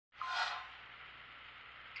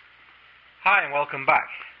Hi and welcome back.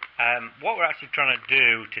 What we're actually trying to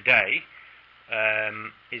do today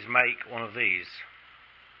is make one of these.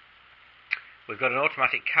 We've got an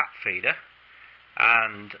automatic cat feeder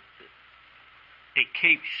and it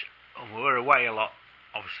keeps, we're away a lot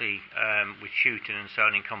obviously with shooting and so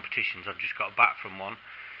on in competitions. I've just got back from one.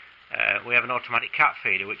 We have an automatic cat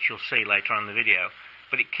feeder which you'll see later on in the video,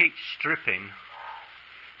 but it keeps stripping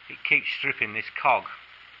this cog.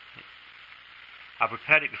 I've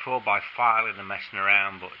repaired it before by filing and messing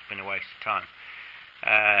around, but it's been a waste of time.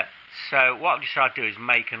 So what I've decided to do is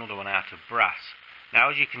make another one out of brass.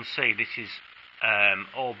 Now, as you can see, this is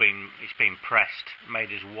it's been pressed,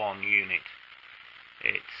 made as one unit.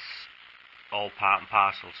 It's all part and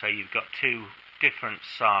parcel. So you've got two different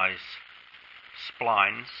size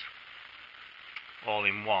splines, all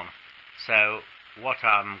in one. So what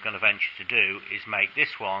I'm going to venture to do is make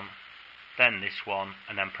this one, then this one,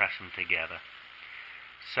 and then press them together.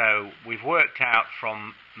 So we've worked out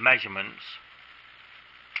from measurements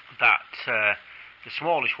that the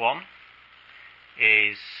smallest one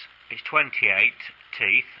is 28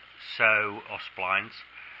 teeth, so or splines,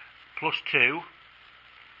 plus 2.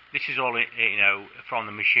 This is all from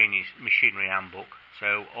the machinery handbook.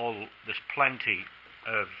 So there's plenty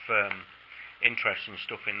of interesting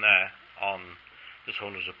stuff in there. There's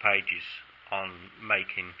hundreds of pages on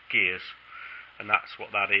making gears, and that's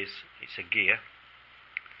what that is. It's a gear.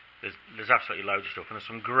 There's absolutely loads of stuff, and there's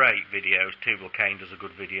some great videos. Tubal Cain does a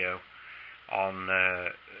good video on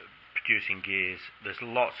producing gears. There's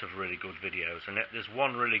lots of really good videos, and there's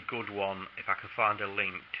one really good one. If I can find a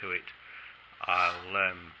link to it, I'll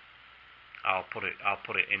put it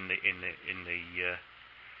in the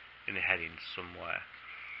headings somewhere.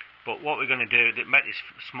 But what we're going to do to make this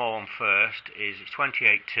small one first is it's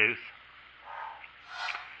 28 tooth,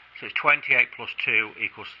 so it's 28 plus 2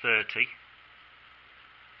 equals 30.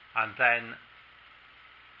 And then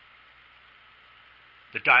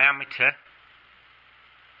the diameter,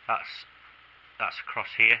 that's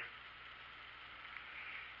across here,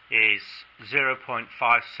 is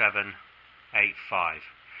 0.5785.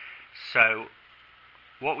 So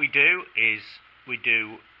what we do is we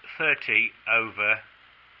do 30 over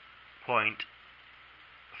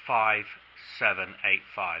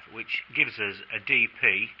 0.5785, which gives us a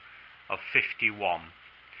DP of 51.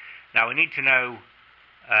 Now we need to know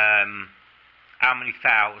how many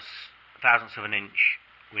thousandths of an inch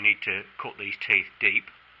we need to cut these teeth deep.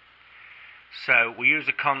 So we use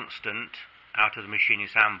a constant out of the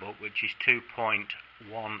machinist's handbook, which is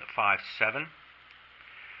 2.157,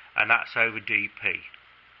 and that's over DP.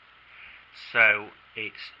 So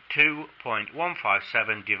it's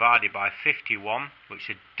 2.157 divided by 51, which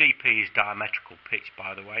the DP is diametrical pitch,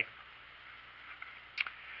 by the way,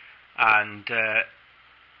 and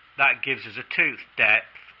that gives us a tooth depth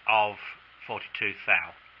of 42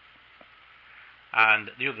 thou.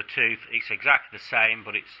 And the other tooth, it's exactly the same,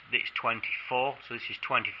 but it's 24. So this is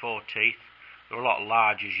 24 teeth. They're a lot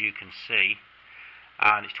larger, as you can see.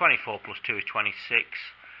 And it's 24 plus 2 is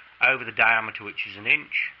 26 over the diameter, which is an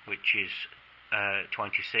inch, which is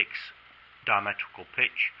 26 diametrical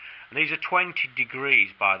pitch. And these are 20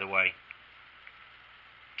 degrees, by the way,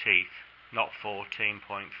 teeth, not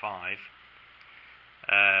 14.5.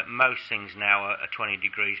 Most things now are 20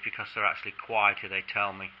 degrees because they're actually quieter, they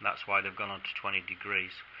tell me. That's why they've gone on to 20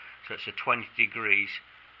 degrees. So it's a 20 degrees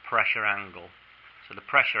pressure angle. So the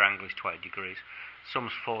pressure angle is 20 degrees.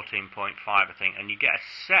 Some's 14.5, I think. And you get a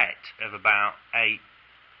set of about 8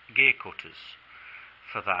 gear cutters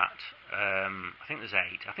for that. I think there's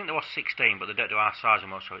 8. I think there was 16, but they don't do our size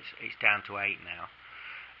anymore, so it's down to 8 now.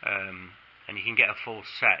 And you can get a full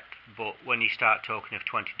set. But when you start talking of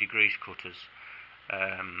 20 degrees cutters,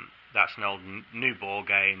 that's an old new ball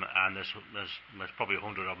game, and there's probably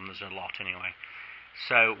 100 of them. There's a lot anyway.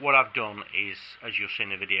 So what I've done is, as you'll see in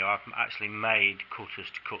the video, I've actually made cutters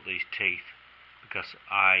to cut these teeth because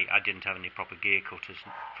I didn't have any proper gear cutters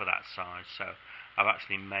for that size. So I've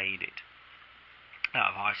actually made it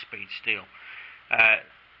out of high-speed steel.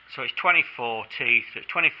 So it's 24 teeth. So it's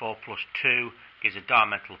 24 plus 2 gives a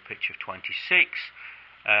diametral pitch of 26.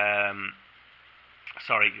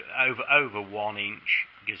 Over 1 inch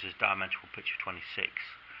gives us diametrical pitch of 26.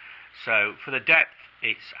 So for the depth,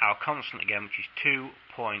 it's our constant again, which is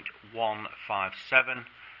 2.157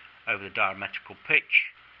 over the diametrical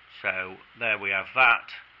pitch. So there we have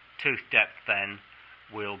that. Tooth depth then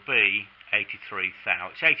will be 83 thou.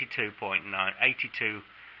 It's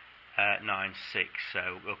 82.96,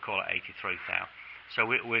 so we'll call it 83 thou. So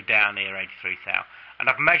we're down here 83 thou. And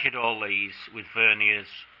I've measured all these with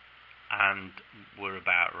verniers, and we're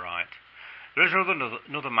about right. There is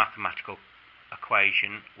another mathematical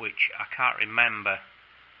equation, which I can't remember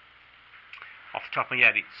off the top of my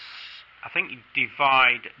head. I think you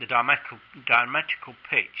divide the diametrical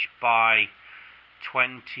pitch by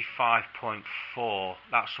 25.4.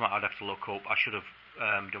 That's something I'd have to look up. I should have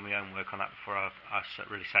done my own work on that before I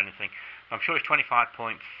really said anything. But I'm sure it's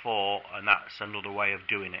 25.4, and that's another way of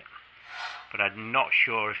doing it. But I'm not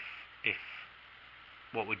sure if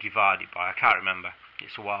what we divide it by. I can't remember.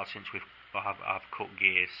 It's a while since I've cut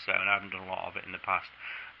gears, so, and I haven't done a lot of it in the past.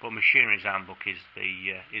 But Machinery's Handbook is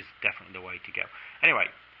definitely the way to go. Anyway,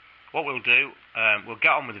 what we'll do, we'll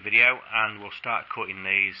get on with the video and we'll start cutting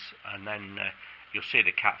these, and then you'll see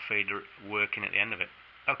the cat feeder working at the end of it.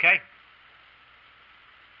 Okay?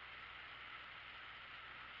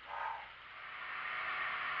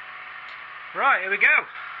 Right, here we go.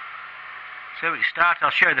 So we start.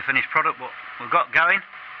 I'll show you the finished product, what we've got going.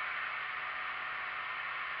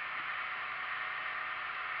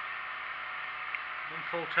 One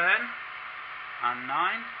full turn and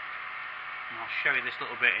 9. And I'll show you this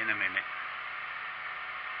little bit in a minute.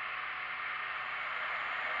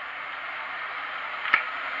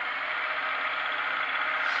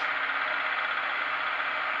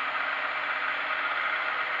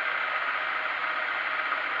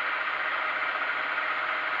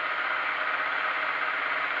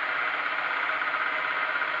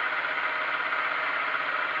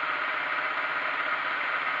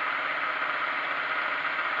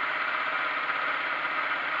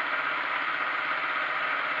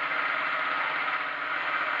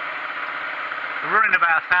 We're running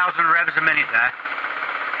about 1,000 revs a minute there.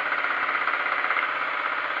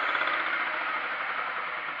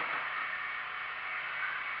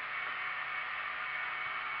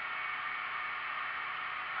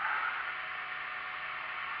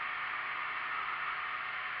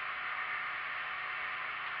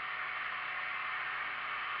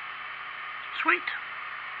 Sweet.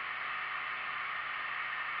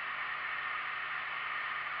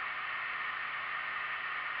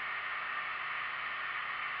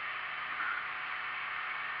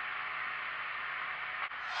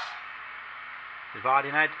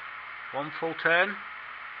 Dividing head, 1 full turn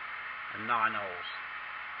and 9 holes.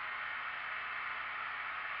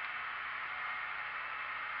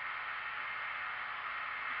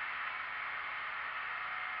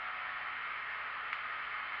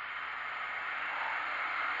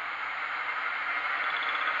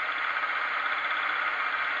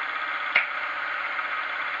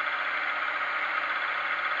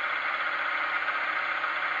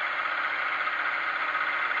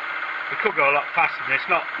 It could go a lot faster than this,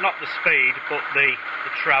 not the speed, but the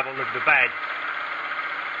travel of the bed,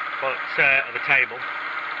 but of the table.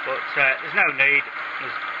 But there's no need.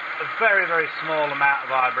 There's a very, very small amount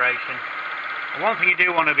of vibration. And one thing you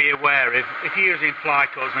do want to be aware of, if you're using fly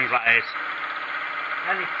cutters and things like this,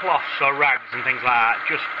 any cloths or rags and things like that,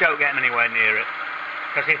 just don't get them anywhere near it.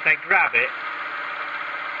 Because if they grab it,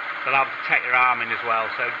 they'll have to take your arm in as well.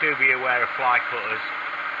 So do be aware of fly cutters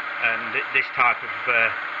and this type of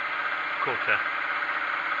cutter.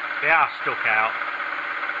 They are stuck out.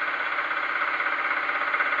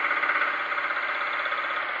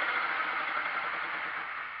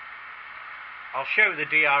 I'll show the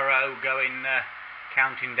DRO going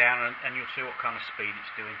counting down, and you'll see what kind of speed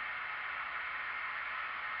it's doing.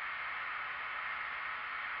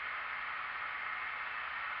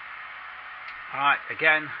 Alright,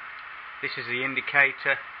 again, this is the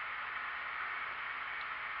indicator.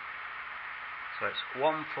 So it's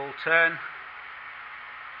 1 full turn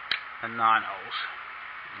and 9 holes.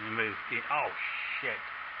 And you move in. Oh shit!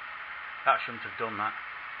 That shouldn't have done that.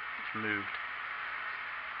 It's moved.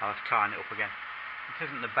 I'll have to tighten it up again. It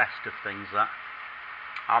isn't the best of things, that.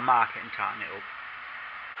 I'll mark it and tighten it up.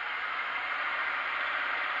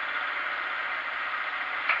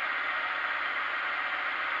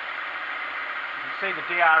 You can see the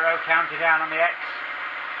DRO counted down on the X.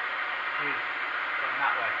 Going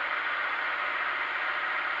that way.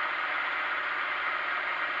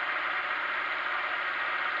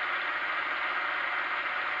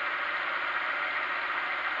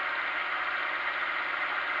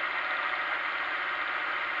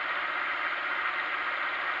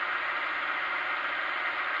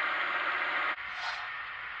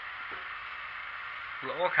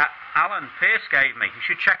 Look, Alan Pearce gave me. You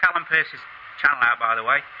should check Alan Pearce's channel out, by the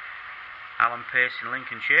way. Alan Pearce in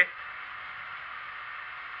Lincolnshire.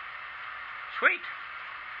 Sweet.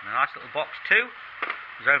 And a nice little box too. I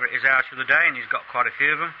was over at his house the other day and he's got quite a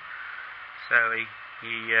few of them. So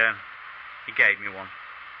he gave me one.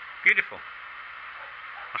 Beautiful.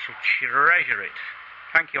 I shall treasure it.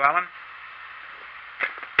 Thank you, Alan.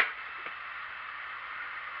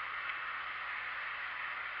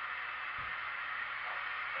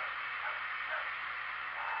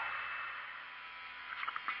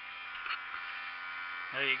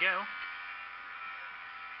 There you go.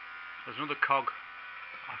 There's another cog.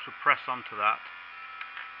 I shall press onto that.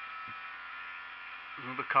 There's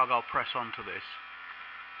another cog I'll press onto this.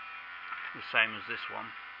 The same as this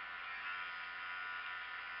one.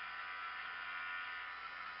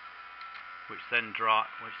 Which then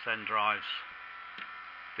drives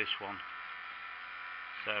this one.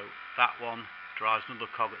 So that one drives another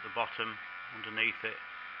cog at the bottom underneath it,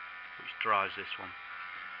 which drives this one.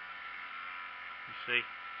 You see?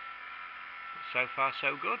 So far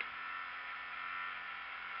so good.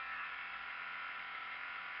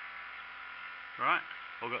 Right,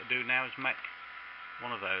 all I've got to do now is make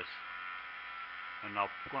one of those. And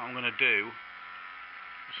what I'm going to do,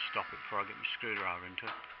 stop it before I get my screwdriver into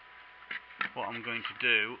it. What I'm going to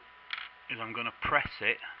do is I'm going to press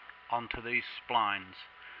it onto these splines.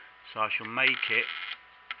 So I shall make it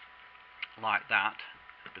like that,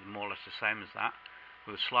 but more or less the same as that,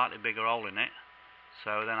 with a slightly bigger hole in it.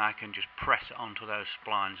 So then I can just press it onto those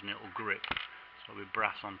splines and it'll grip. So it'll be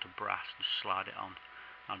brass onto brass, just slide it on.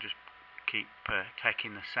 I'll just keep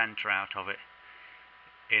taking the centre out of it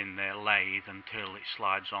in the lathe until it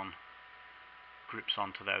slides on, grips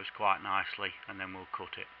onto those quite nicely, and then we'll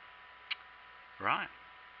cut it. Right,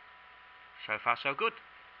 so far so good.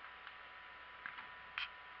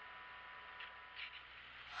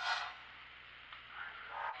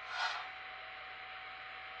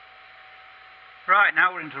 Right,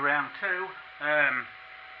 now we're into round 2.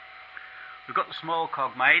 We've got the small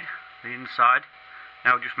cog made, the inside.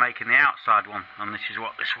 Now we're just making the outside one, and this is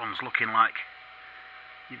what this one's looking like.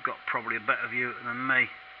 You've got probably a better view than me.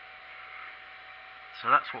 So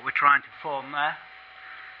that's what we're trying to form there.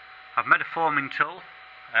 I've made a forming tool.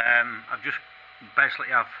 I've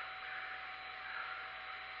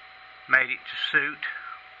made it to suit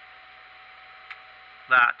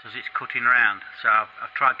that as it's cutting around. So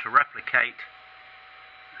I've tried to replicate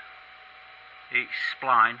each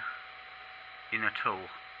spline in a tool,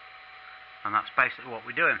 and that's basically what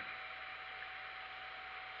we're doing.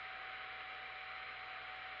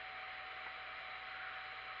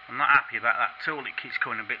 I'm not happy about that tool, it keeps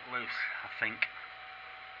coming a bit loose, I think,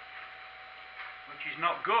 which is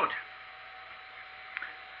not good.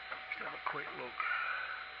 Let's have a quick look.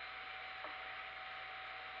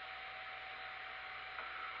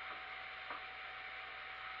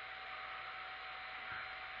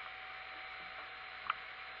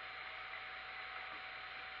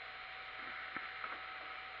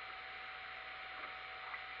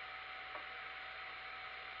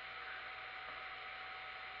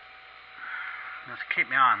 I have to keep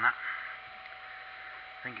my eye on that.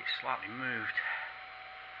 I think it's slightly moved.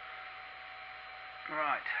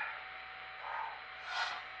 Right.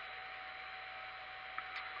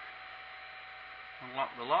 Unlock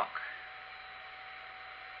the lock.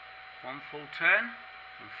 1 full turn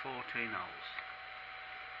and 14 holes.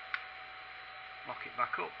 Lock it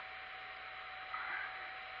back up.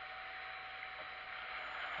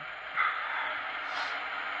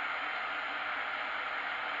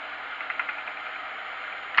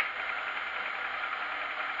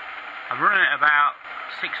 I'm running at about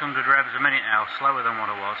 600 revs a minute now, slower than what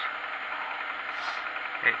I was.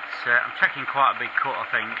 I'm taking quite a big cut, I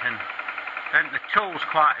think, and the tool's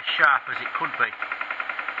quite as sharp as it could be.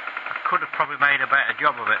 I could have probably made a better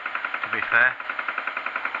job of it, to be fair.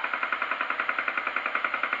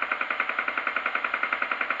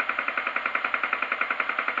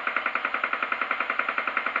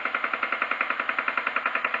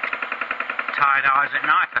 Tired eyes at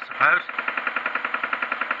night, I suppose.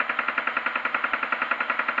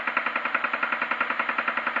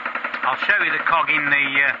 I'll show you the cog in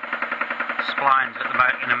the splines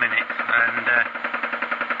in a minute, and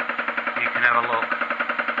you can have a look.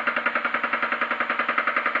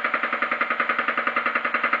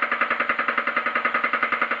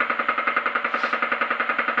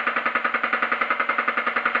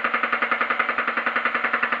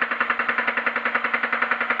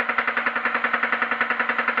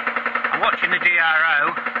 I'm watching the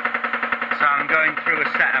DRO, so I'm going through a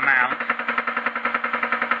set amount.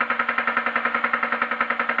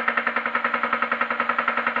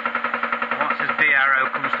 DRO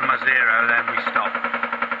comes to my 0, then we stop.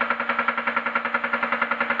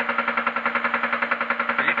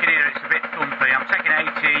 As you can hear, it's a bit thumpy. I'm taking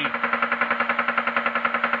 83,000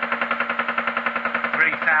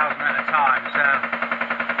 at a time, so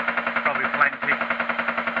probably plenty.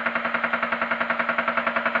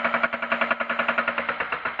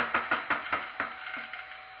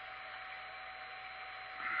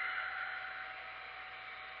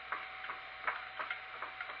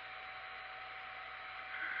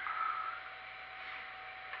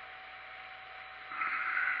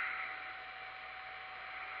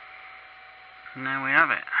 And there we have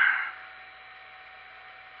it.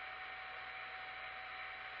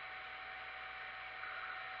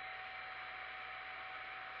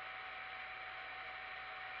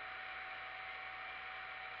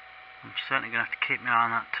 I'm certainly going to have to keep my eye on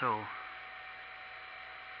that tool.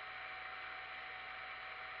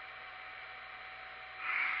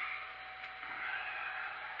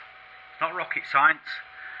 Not rocket science.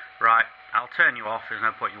 Right, I'll turn you off, there's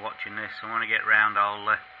no point in watching this, and when I get round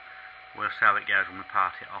we'll see how it goes when we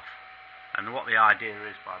part it off. And what the idea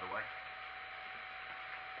is, by the way.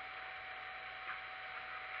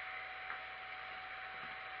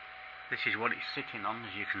 This is what it's sitting on,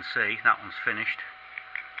 as you can see, that one's finished.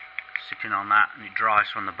 Sitting on that, and it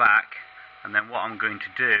dries from the back. And then what I'm going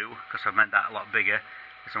to do, because I've made that a lot bigger,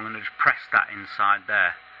 is I'm going to just press that inside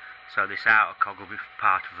there. So this outer cog will be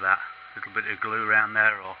part of that. A little bit of glue around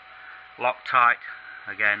there, or Loctite,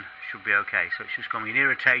 again, should be okay. So it's just going to be an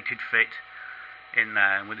irritated fit in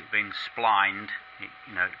there, and with it being splined, it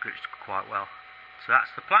grips quite well. So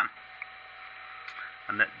that's the plan.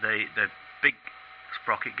 And the big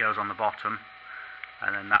sprocket goes on the bottom,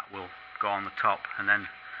 and then that will go on the top, and then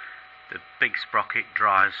the big sprocket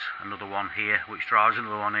dries another one here, which dries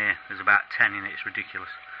another one here. There's about 10 in it, it's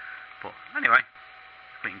ridiculous. But anyway,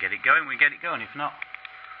 if we can get it going, we get it going. If not,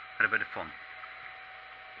 had a bit of fun.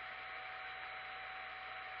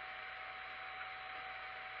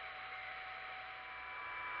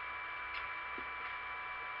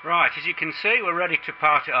 Right, as you can see, we're ready to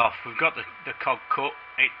part it off. We've got the cog cut.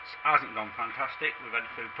 It hasn't gone fantastic. We've had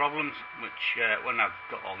a few problems, which when I've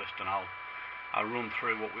got all this done, I'll run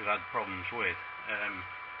through what we've had problems with.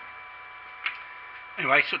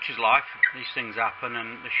 Anyway, such is life. These things happen,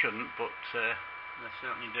 and they shouldn't, but they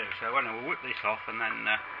certainly do. So anyway, we'll whip this off and then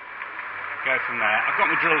go from there. I've got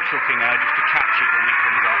my drill chuck in there just to catch it when it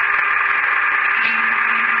comes off.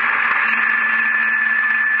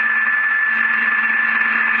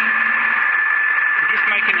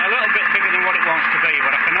 Making it a little bit bigger than what it wants to be,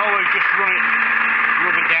 but I can always just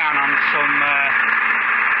rub it down on some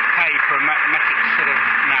paper and make it sort of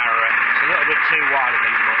narrower. It's a little bit too wide, I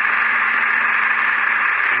think, but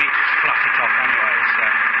we need to flat it off anyway, so.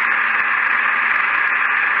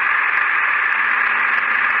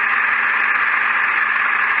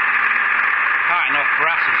 Parting off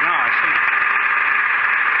brass is nice, isn't it?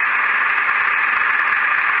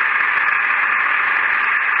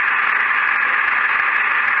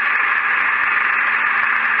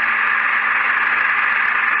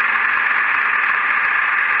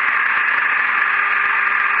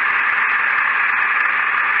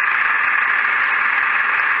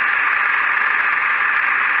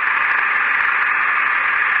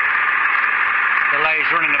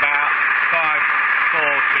 Running about 540.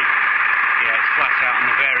 Yeah, it's flat out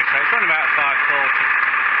on the vari, so it's running about 540.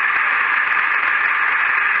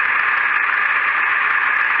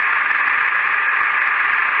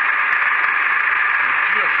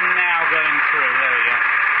 We're just now going through. There we go.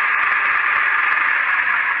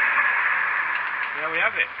 There we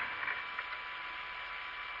have it.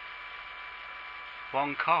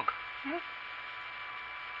 One cog.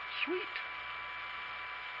 Sweet.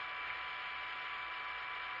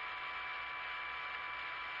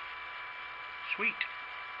 Sweet.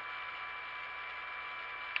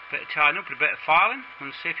 Bit of tying up, a bit of filing,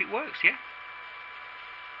 and see if it works, yeah?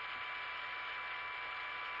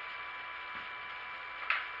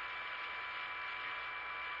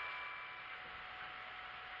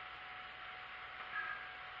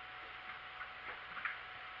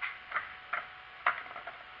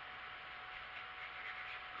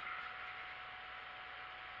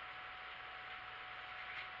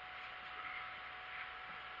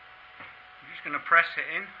 I'm just going to press it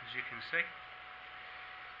in, as you can see.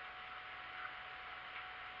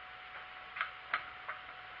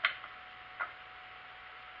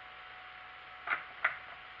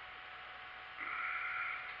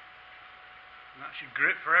 And that should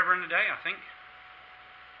grip forever and a day, I think.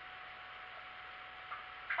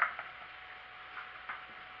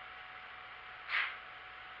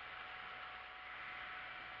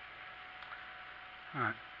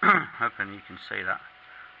 Right, hoping you can see that.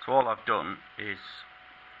 So all I've done is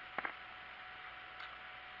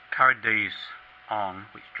carried these on,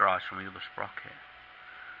 which dries from the other sprocket,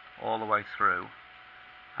 all the way through,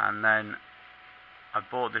 and then I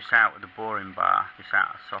bored this out with a boring bar, this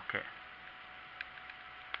outer socket,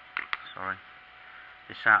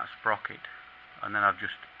 this outer sprocket, and then I've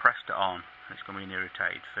just pressed it on, and it's going to be an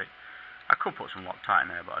irritated fit. I could put some Loctite in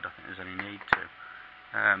there, but I don't think there's any need to.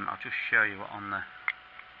 I'll just show you what on the...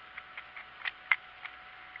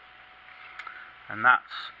 And that's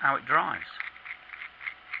how it dries.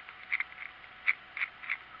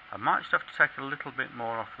 I might just have to take a little bit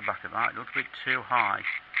more off the back of that, a little bit too high.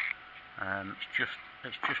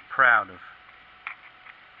 It's just proud of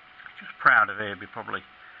here, be probably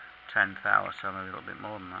 10 thou or so, maybe a little bit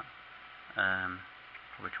more than that.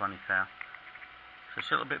 Probably 20 thou. So it's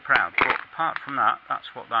a little bit proud, but apart from that,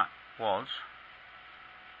 that's what that was,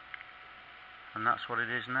 and that's what it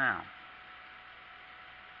is now.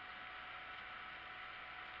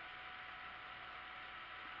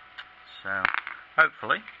 So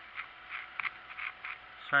hopefully,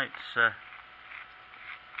 it's.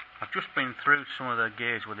 I've just been through some of the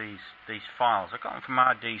gears with these files. I got them from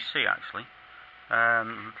RDC actually.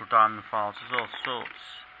 Little diamond files. There's all sorts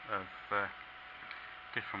of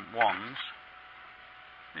different ones.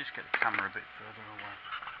 Let me just get the camera a bit further away.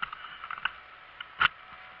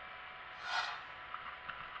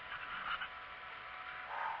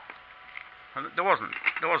 Well, there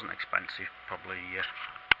wasn't expensive. Probably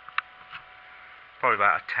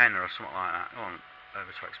about a tenner or something like that. It wasn't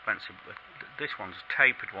ever so expensive. But this one's a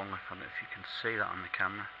tapered one. I don't know if you can see that on the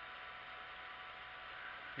camera.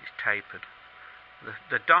 It's tapered.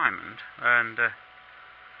 The diamond, and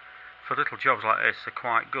for little jobs like this, they're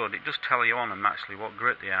quite good. It does tell you on them actually what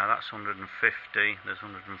grit they are. That's 150. There's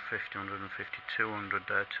 150, 150, 200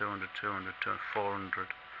 there, 200, 200,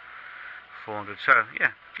 400, 400. So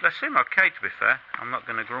yeah, they seem okay to be fair. I'm not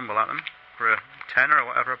going to grumble at them for a tenner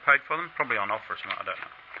or whatever I paid for them. Probably on offer or something, I don't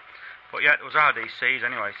know. But yeah, it was RDCs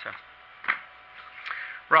anyway. So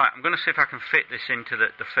right, I'm going to see if I can fit this into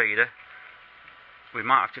the feeder. We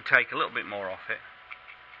might have to take a little bit more off it,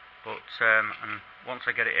 but and once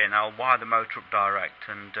I get it in, I'll wire the motor up direct,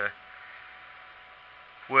 and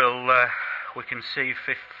we can see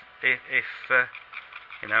if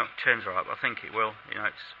you know, it turns alright. But I think it will. You know,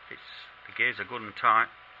 it's the gears are good and tight.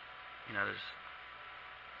 You know,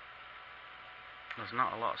 there's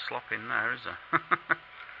not a lot of slop in there, is there?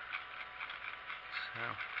 So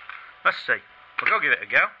let's see. We'll go give it a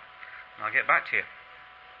go, and I'll get back to you.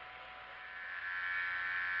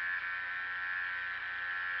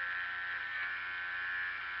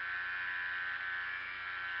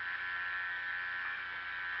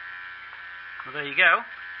 Well, there you go.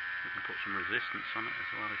 You can put some resistance on it as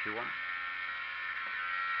well if you want.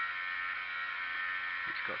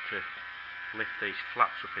 It's got to lift these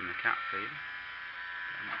flaps up in the cat feeder.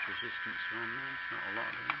 How much resistance are on there? It's not a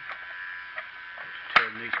lot of them. Got to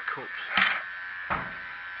turn these cups. I'm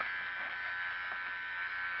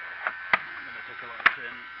going to take a lot of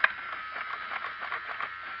turn.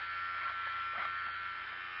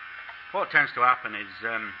 What tends to happen is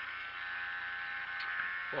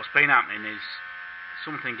what's been happening is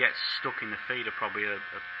something gets stuck in the feeder, probably a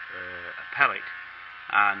pellet,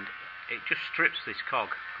 and it just strips this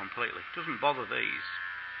cog completely. It doesn't bother these,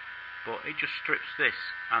 but it just strips this,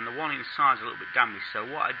 and the one inside is a little bit damaged. So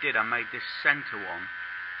what I did, I made this centre one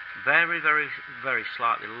very, very, very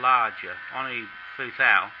slightly larger, only 2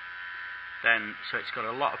 thou, then so it's got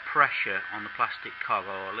a lot of pressure on the plastic cog,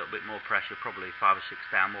 or a little bit more pressure, probably 5 or 6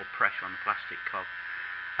 thou more pressure on the plastic cog.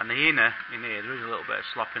 And the inner in here, there is a little bit of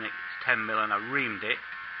slop in it. It's 10 mil, and I reamed it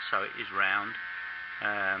so it is round.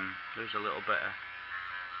 There is a little bit of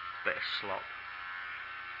slop.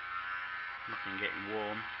 Nothing getting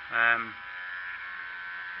warm.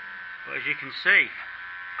 But as you can see,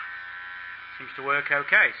 seems to work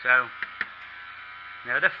okay. So, you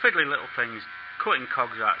know, they're fiddly little things. Cutting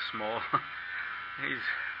cogs out small it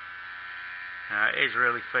is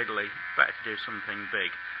really fiddly. Better to do something big.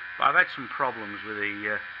 But I've had some problems with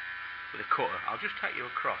the cutter. I'll just take you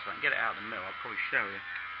across. I can get it out of the mill. I'll probably show you.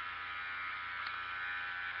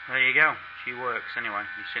 There you go. She works anyway.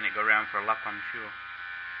 You've seen it go around for a lap, I'm sure.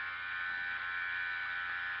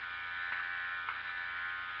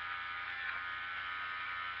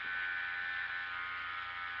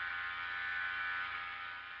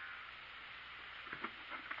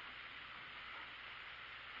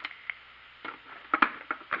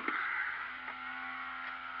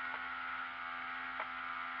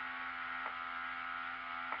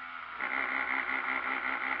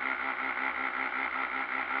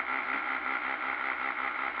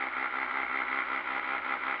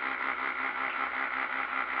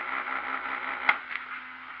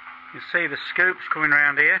 You see the scoops coming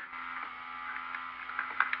around here.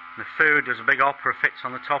 The food, there's a big hopper fits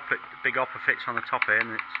on the top. Big hopper fits on the top here,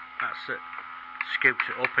 and that's it. Scoops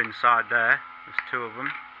it up inside there. There's 2 of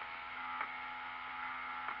them.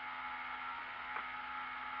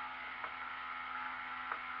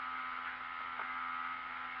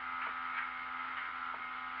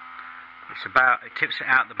 It tips it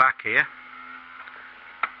out the back here,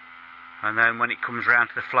 and then when it comes round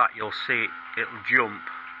to the flat, you'll see it'll jump.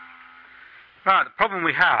 Right, the problem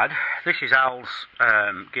we had, this is Al's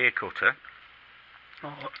gear cutter,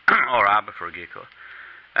 or arbor for a gear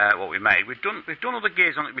cutter, what we made. We've done other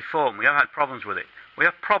gears on it before and we have had problems with it. We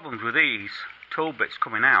have problems with these tool bits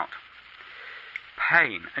coming out.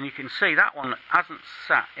 Pain, and you can see that one hasn't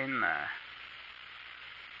sat in there.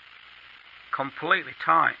 Completely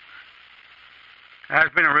tight.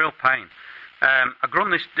 It's been a real pain. I've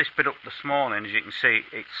run this bit up this morning. As you can see,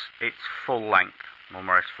 it's full length, more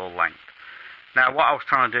or less full length. Now what I was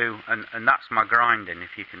trying to do, and that's my grinding,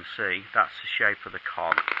 if you can see, that's the shape of the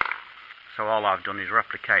cog. So all I've done is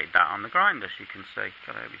replicate that on the grinder, so you can see.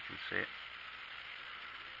 I hope you can see it.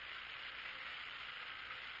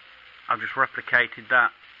 I've just replicated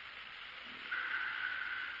that.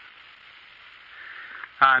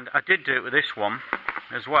 And I did do it with this one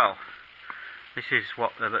as well. This is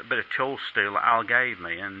what a bit of tool steel that Al gave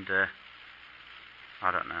me, and I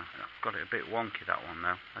don't know. I've got it a bit wonky, that one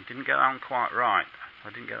though. I didn't get that one quite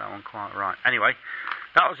right. Anyway,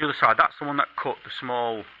 that was the other side. That's the one that cut the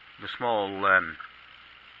small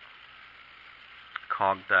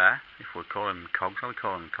cog there. If we call them cogs, I'll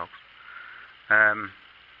call them cogs.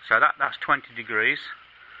 So that's 20 degrees,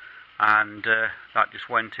 and that just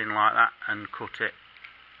went in like that and cut it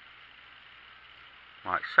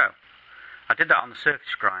like so. I did that on the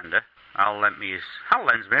surface grinder. Al lends me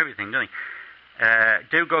everything, doesn't he?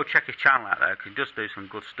 Do go check his channel out there, because he does do some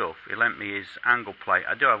good stuff. He lent me his angle plate.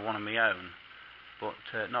 I do have one of my own, but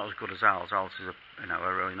not as good as Al's. Al's is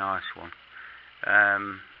a really nice one.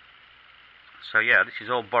 So yeah, this is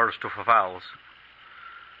all borrowed stuff of Al's.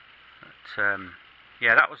 But,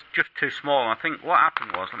 yeah, that was just too small. And I think what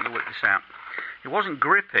happened was, let me whip this out. It wasn't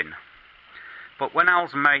gripping, but when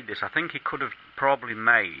Al's made this, I think he could have probably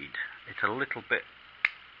made it a little bit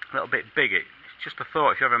bigger. It's just a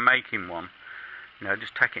thought. If you're ever making one,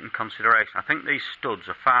 just take it in consideration. I think these studs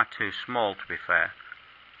are far too small, to be fair.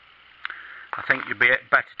 I think you'd be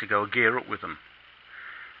better to go a gear up with them.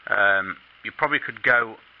 You probably could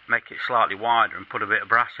make it slightly wider and put a bit of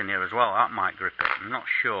brass in here as well. That might grip it. I'm not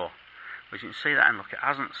sure. But you can see that, and look, it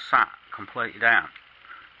hasn't sat completely down.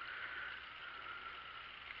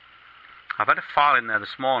 I've had a file in there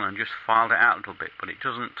this morning and just filed it out a little bit, but it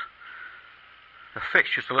doesn't. The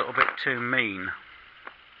fit's just a little bit too mean.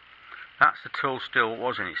 That's the tool steel,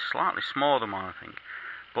 wasn't it? It's slightly smaller than mine, I think.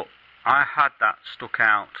 But I had that stuck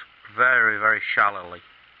out very, very shallowly,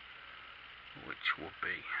 which will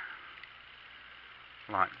be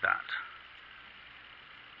like that.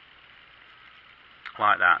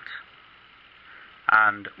 Like that.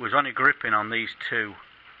 And was only gripping on these two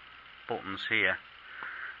buttons here.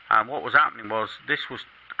 And what was happening was, this was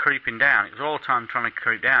creeping down. It was all the time trying to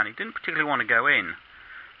creep down. It didn't particularly want to go in,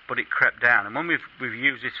 but it crept down. And when we've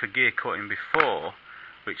used this for gear cutting before,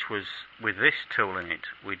 which was with this tool in it,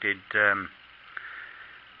 we did a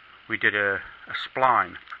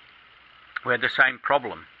spline. We had the same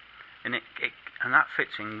problem, and and that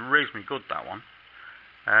fits in reasonably good, that one.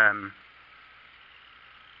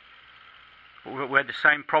 We had the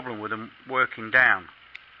same problem with them working down.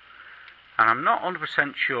 And I'm not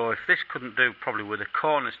 100% sure if this couldn't do, probably with the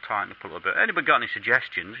corners tightened up a little bit. Anybody got any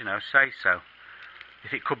suggestions, say so.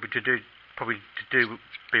 If it could be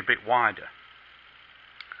be a bit wider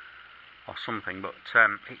or something, but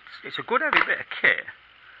it's a good heavy bit of kit.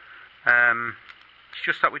 It's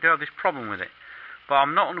just that we do have this problem with it. But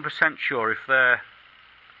I'm not 100% sure if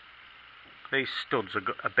these studs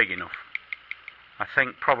are big enough. I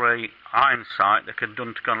think probably hindsight they could have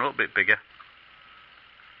done to go a little bit bigger.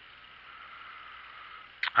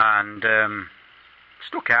 And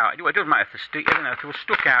stuck out. It doesn't matter if they were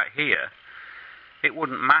stuck out here, it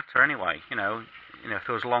wouldn't matter anyway. If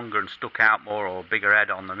it was longer and stuck out more or bigger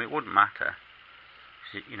head on them, it wouldn't matter.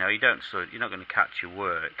 You're not going to catch your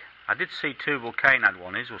work. I did see Tubal Cain had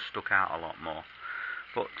one. His was stuck out a lot more.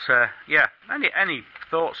 But yeah, any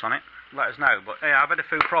thoughts on it? Let us know. But yeah, I've had a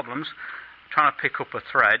few problems trying to pick up a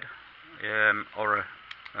thread or a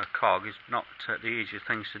cog is not the easiest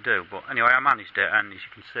things to do, but anyway, I managed it, and as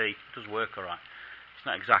you can see, it does work alright. It's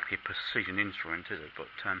not exactly a precision instrument, is it? But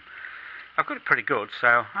I've got it pretty good,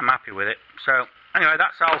 so I'm happy with it. So anyway,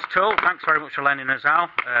 that's Al's tool. Thanks very much for lending us, Al.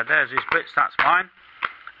 There's his bits, that's mine,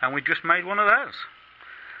 and we just made one of those.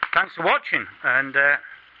 Thanks for watching, and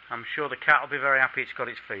I'm sure the cat will be very happy it's got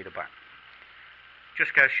its feeder back.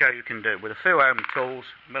 Just go show you can do it with a few home tools,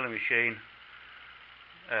 milling machine.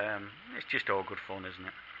 It's just all good fun, isn't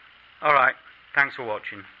it? Alright, thanks for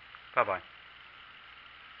watching. Bye bye.